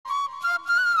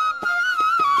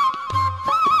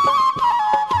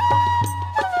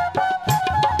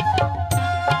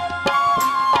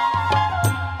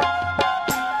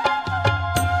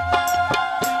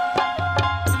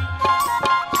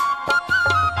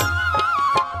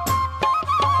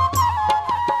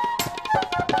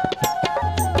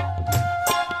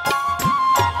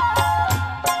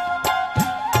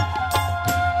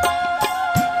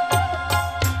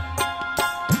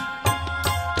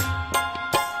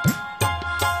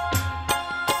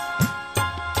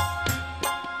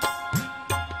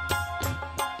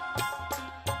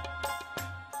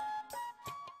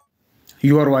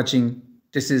You are watching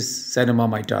This is Cinema,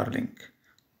 my darling.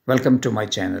 Welcome to my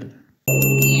channel.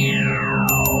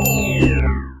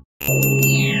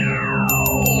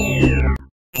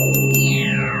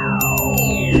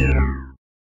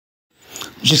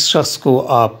 जिस शख्स को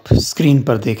आप स्क्रीन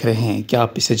पर देख रहे हैं, क्या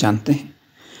आप इसे जानते हैं?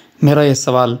 मेरा यह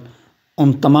सवाल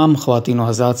उन तमाम ख़वातीन व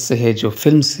हज़रात से है जो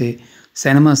फ़िल्म से,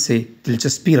 सिनेमा से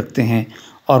दिलचस्पी रखते हैं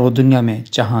और वो दुनिया में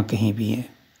जहाँ कहीं भी हैं।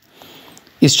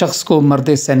 इस शख्स को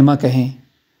मर्द सिनेमा कहें,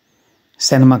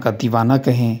 सिनेमा का दीवाना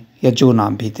कहें या जो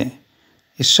नाम भी दें,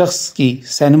 इस शख्स की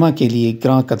सिनेमा के लिए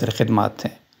ग्रां कदर खिदमत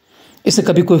है। इसने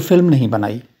कभी कोई फ़िल्म नहीं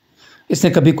बनाई, इसने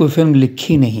कभी कोई फ़िल्म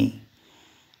लिखी नहीं,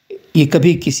 ये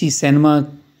कभी किसी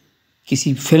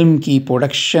फ़िल्म की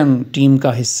प्रोडक्शन टीम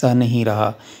का हिस्सा नहीं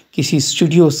रहा, किसी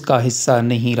स्टूडियोज़ का हिस्सा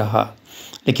नहीं रहा,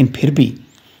 लेकिन फिर भी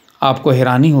आपको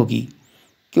हैरानी होगी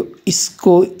कि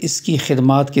इसको इसकी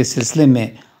खिदमत के सिलसिले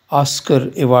में ऑस्कर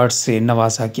अवार्ड से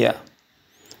नवाजा गया।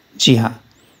 जी हाँ,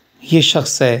 ये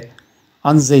शख्स है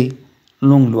हेनरी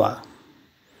लैंग्लोis।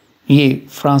 ये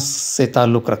फ्रांस से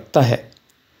ताल्लुक़ रखता है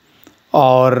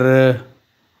और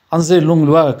हेनरी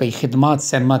लैंग्लोis की खिदमत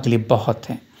सिनेमा के लिए बहुत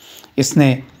हैं।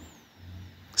 इसने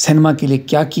सिनेमा के लिए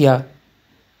क्या किया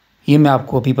ये मैं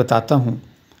आपको अभी बताता हूँ,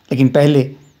 लेकिन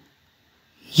पहले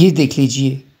ये देख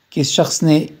लीजिए कि इस शख्स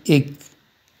ने एक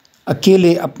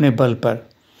अकेले अपने बल पर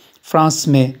फ्रांस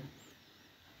में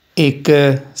एक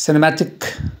सिनेमैटिक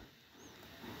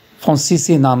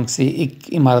फ्रांसीसी नाम से एक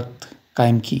इमारत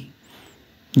कायम की,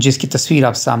 जिसकी तस्वीर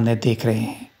आप सामने देख रहे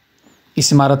हैं।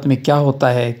 इस इमारत में क्या होता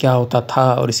है, क्या होता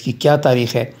था और इसकी क्या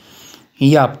तारीख़ है,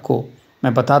 ये आपको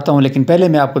मैं बताता हूँ। लेकिन पहले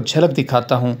मैं आपको झलक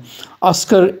दिखाता हूँ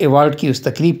ऑस्कर अवार्ड की उस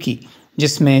तकरीब की,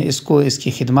 जिसमें इसको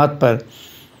इसकी खिदमत पर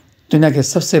दुनिया के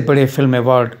सबसे बड़े फ़िल्म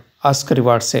अवार्ड ऑस्कर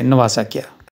अवार्ड से नवाजा गया।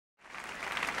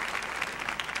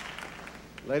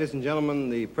 Ladies and gentlemen,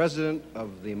 the President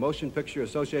of the Motion Picture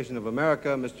Association of America,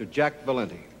 Mr. Jack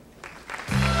Valenti.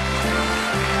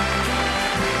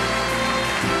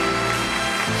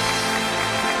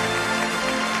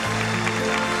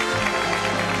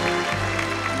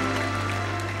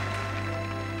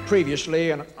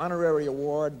 Previously, an honorary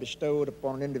award bestowed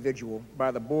upon an individual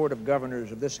by the Board of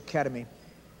Governors of this Academy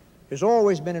has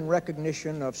always been in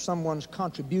recognition of someone's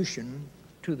contribution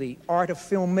to the art of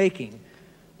filmmaking,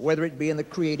 whether it be in the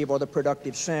creative or the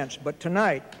productive sense. But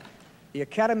tonight, the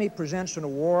Academy presents an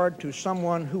award to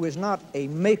someone who is not a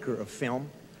maker of film,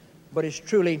 but is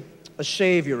truly a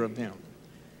savior of them.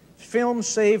 Film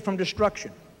saved from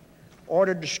destruction,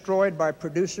 or destroyed by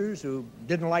producers who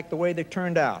didn't like the way they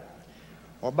turned out,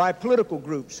 or by political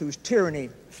groups whose tyranny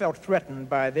felt threatened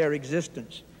by their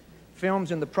existence.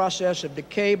 Films in the process of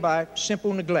decay by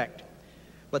simple neglect.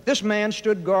 But this man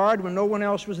stood guard when no one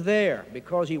else was there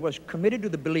because he was committed to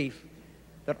the belief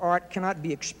that art cannot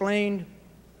be explained,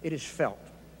 it is felt.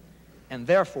 And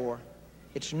therefore,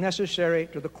 it's necessary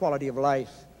to the quality of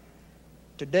life.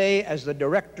 Today, as the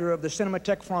director of the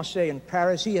Cinematheque Francaise in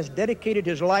Paris, he has dedicated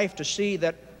his life to see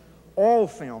that all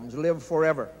films live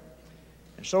forever.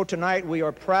 And so tonight we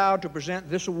are proud to present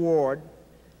this award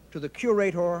to the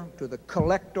curator, to the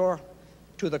collector,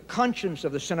 to the conscience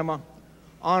of the cinema,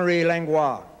 Henri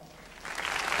Langlois.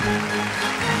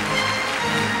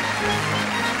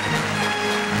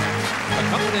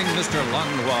 Accompanying Mr.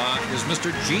 Langlois is Mr.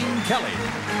 Gene Kelly.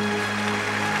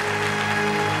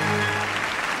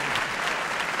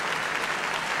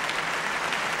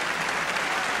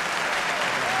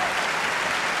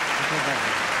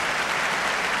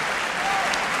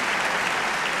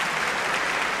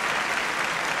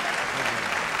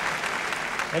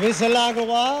 Monsieur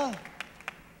Langlois,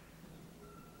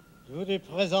 je voudrais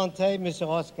présenter Monsieur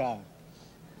Oscar.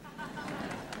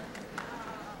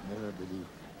 Never believe.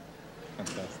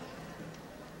 Fantastic.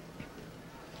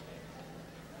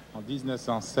 En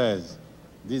 1916,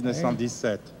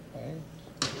 1917,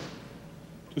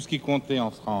 tout ce qui comptait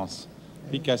en France,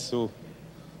 Picasso,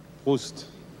 Proust,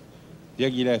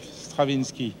 Diaghilev,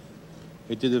 Stravinsky,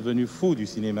 étaient devenus fous du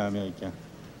cinéma américain.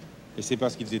 Et c'est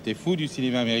parce qu'ils étaient fous du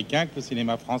cinéma américain que le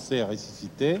cinéma français a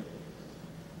ressuscité,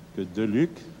 que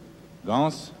Deluc,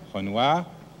 Gans, Renoir,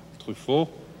 Truffaut,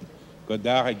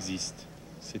 Godard existent.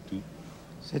 C'est tout.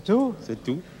 C'est tout? C'est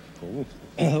tout pour vous.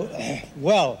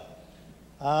 Well,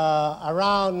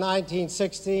 around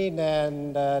 1916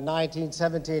 and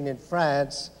 1917 in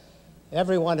France,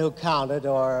 everyone who counted,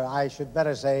 or I should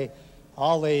better say,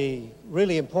 all the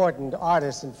really important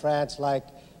artists in France like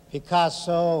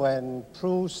Picasso and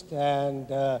Proust and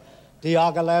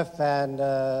Diaghilev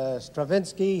and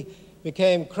Stravinsky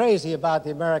became crazy about the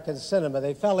American cinema.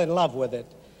 They fell in love with it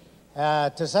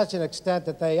to such an extent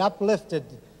that they uplifted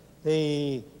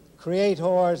the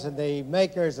creators and the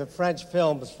makers of French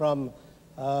films, from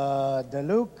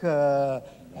Deluc,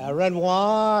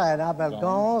 Renoir, and Abel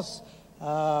Gance,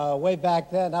 way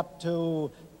back then up to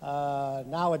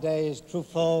nowadays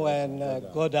Truffaut and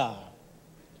Godard.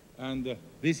 And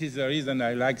this is the reason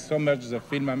I like so much the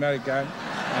film American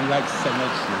and like so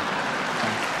much you.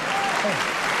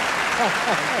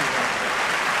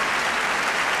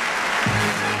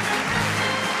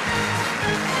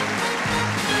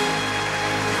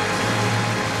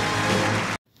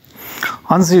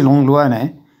 Henry लॉन्ग्लुआ ने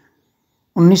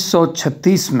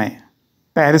 1936 में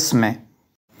Paris में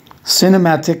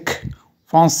सिनेमैथिक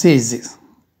फ्रांसेज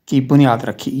की बुनियाद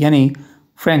रखी, यानी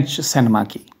French cinema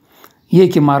की। ये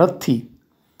एक इमारत थी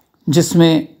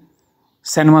जिसमें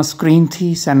सिनेमा स्क्रीन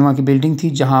थी, सिनेमा की बिल्डिंग थी,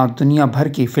 जहां दुनिया भर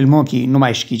की फ़िल्मों की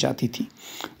नुमाइश की जाती थी।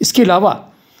 इसके अलावा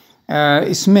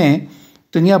इसमें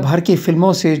दुनिया भर की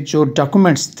फ़िल्मों से जो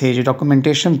डॉक्यूमेंट्स थे, जो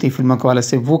डॉक्यूमेंटेशन थी फ़िल्मों के वाले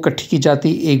से, वो इकट्ठी की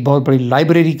जाती। एक बहुत बड़ी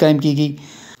लाइब्रेरी कायम की गई।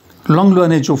 लॉन्ग्लुआ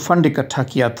ने जो फ़ंड इकट्ठा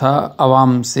किया था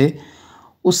आवाम से,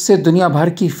 उससे दुनिया भर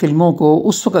की फ़िल्मों को,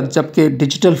 उस वक़्त जबकि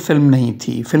डिजिटल फ़िल्म नहीं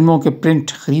थी, फ़िल्मों के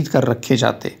प्रिंट ख़रीद कर रखे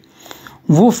जाते,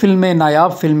 वो फ़िल्में,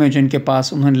 नायाब फ़िल्में जिनके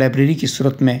पास, उन्होंने लाइब्रेरी की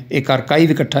सूरत में एक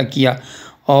आर्काइव इकट्ठा किया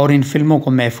और इन फ़िल्मों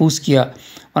को महफूज किया।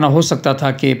 वरना हो सकता था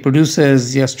कि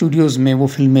प्रोड्यूसर्स या स्टूडियोज़ में वो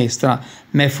फ़िल्में इस तरह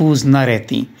महफूज ना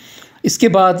रहती। इसके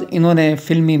बाद इन्होंने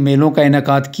फ़िल्मी मेलों का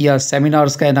इनेकाद किया,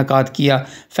 सेमिनार्स का इनेकाद किया,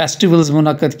 फेस्टिवल्स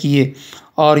मुनक़्क़द किए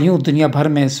और यूँ दुनिया भर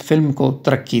में इस फ़िल्म को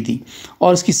तरक्की दी।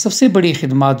 और इसकी सबसे बड़ी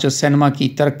खिदमत जो सिनेमा की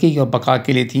तरक्की और बका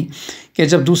के लिए थी कि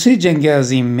जब दूसरी जंग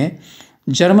अज़ीम में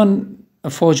जर्मन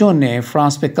फ़ौजों ने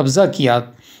फ़्रांस पे कब्ज़ा किया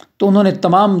तो उन्होंने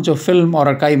तमाम जो फ़िल्म और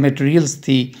आर्काइव मटेरियल्स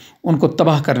थी उनको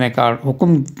तबाह करने का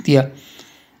हुक्म दिया।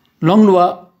 लॉन्ग्लुआ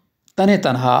तने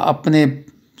तनहा अपने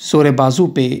ज़ोर बाजू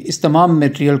पे इस तमाम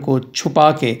मटेरियल को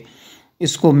छुपा के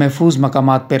इसको महफूज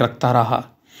मकामात पे रखता रहा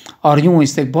और यूँ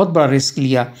इससे एक बहुत बड़ा रिस्क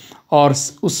लिया और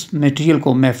उस मटेरियल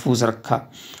को महफूज रखा।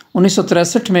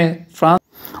 1963 में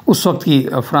उस वक्त की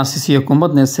फ्रांसीसी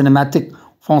हुकूमत ने सिनेमैथिक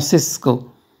फ्रांसिस को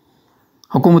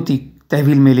हुकूमती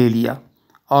तहवील में ले लिया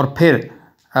और फिर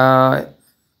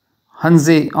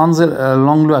हेनरी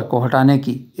लॉन्ग्लुआ को हटाने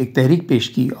की एक तहरीक पेश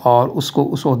की और उसको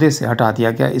उस ओहदे से हटा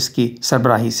दिया गया इसकी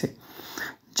सरबराही से,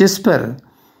 जिस पर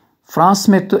फ़्रांस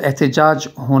में तो एहतजाज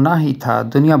होना ही था।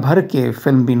 दुनिया भर के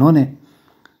फ़िल्म बिनों ने,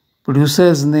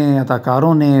 प्रोड्यूसर्स ने,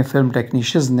 अदाकारों ने, फ़िल्म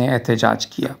टेक्नीशियंस ने एहतजाज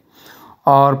किया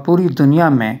और पूरी दुनिया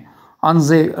में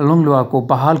हेनरी लॉन्ग्लुआ को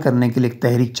बहाल करने के लिए एक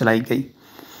तहरीक चलाई गई।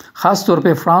 ख़ास तौर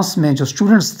पे फ़्रांस में जो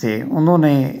स्टूडेंट्स थे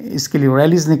उन्होंने इसके लिए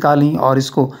रैलीज़ निकाली और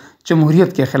इसको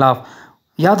जमहूरियत के ख़िलाफ़।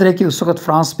 याद रहे कि उस वक़्त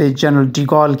फ़्रांस पे जनरल डी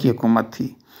गॉल की हुकूमत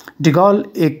थी। डी गॉल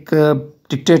एक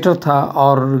डिक्टेटर था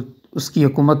और उसकी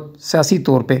हुकूमत सियासी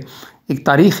तौर पे एक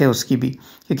तारीख़ है उसकी भी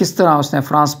कि किस तरह उसने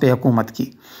फ़्रांस पे हुकूमत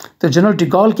की। तो जनरल डी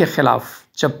गॉल के ख़िलाफ़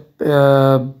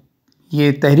जब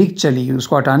ये तहरीक चली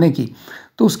उसको हटाने की,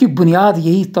 तो उसकी बुनियाद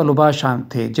यही तलबा शामिल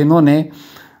थे जिन्होंने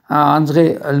हेनरी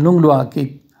लॉन्ग्लुआ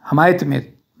की हमायत में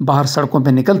बाहर सड़कों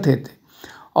पे निकलते थे।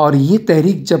 और ये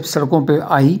तहरीक जब सड़कों पे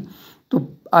आई तो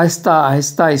आहिस्ता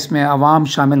आहिस्ता इसमें अवाम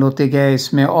शामिल होते गए,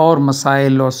 इसमें और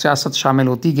मसाइल और सियासत शामिल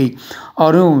होती गई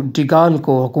और यूँ डी गॉल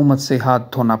को हुकूमत से हाथ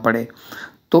धोना पड़े।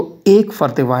 तो एक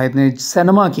फ़र्द वाहिद ने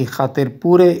सिनेमा की खातिर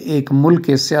पूरे एक मुल्क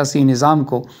के सियासी निज़ाम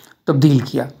को तब्दील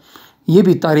किया। ये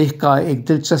भी तारीख़ का एक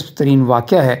दिलचस्प तरीन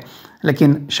वाक़या है,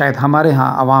 लेकिन शायद हमारे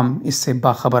यहाँ अवाम इससे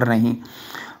बाखबर नहीं।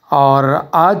 और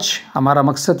आज हमारा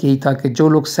मकसद यही था कि जो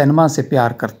लोग सिनेमा से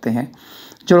प्यार करते हैं,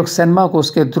 जो लोग सिनेमा को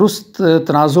उसके दुरुस्त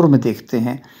तनाजुर में देखते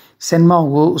हैं, सिनेमा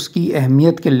को उसकी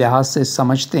अहमियत के लिहाज से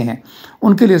समझते हैं,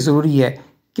 उनके लिए ज़रूरी है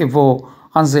कि वो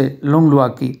हेनरी लॉन्ग्लुआ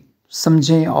की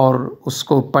समझें और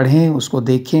उसको पढ़ें, उसको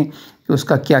देखें कि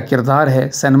उसका क्या किरदार है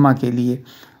सिनेमा के लिए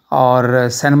और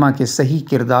सिनेमा के सही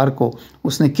किरदार को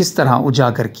उसने किस तरह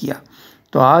उजागर किया।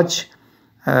 तो आज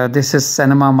this is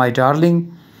cinema my darling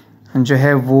जो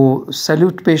है वो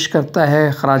सैल्यूट पेश करता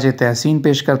है, ख़राज तहसीन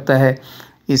पेश करता है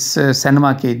इस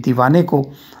सिनेमा के दीवाने को।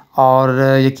 और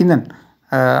यकीनन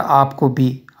आपको भी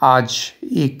आज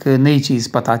एक नई चीज़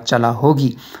पता चला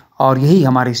होगी और यही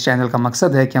हमारे इस चैनल का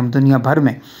मकसद है कि हम दुनिया भर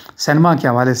में सिनेमा के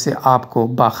हवाले से आपको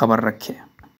बाखबर रखें।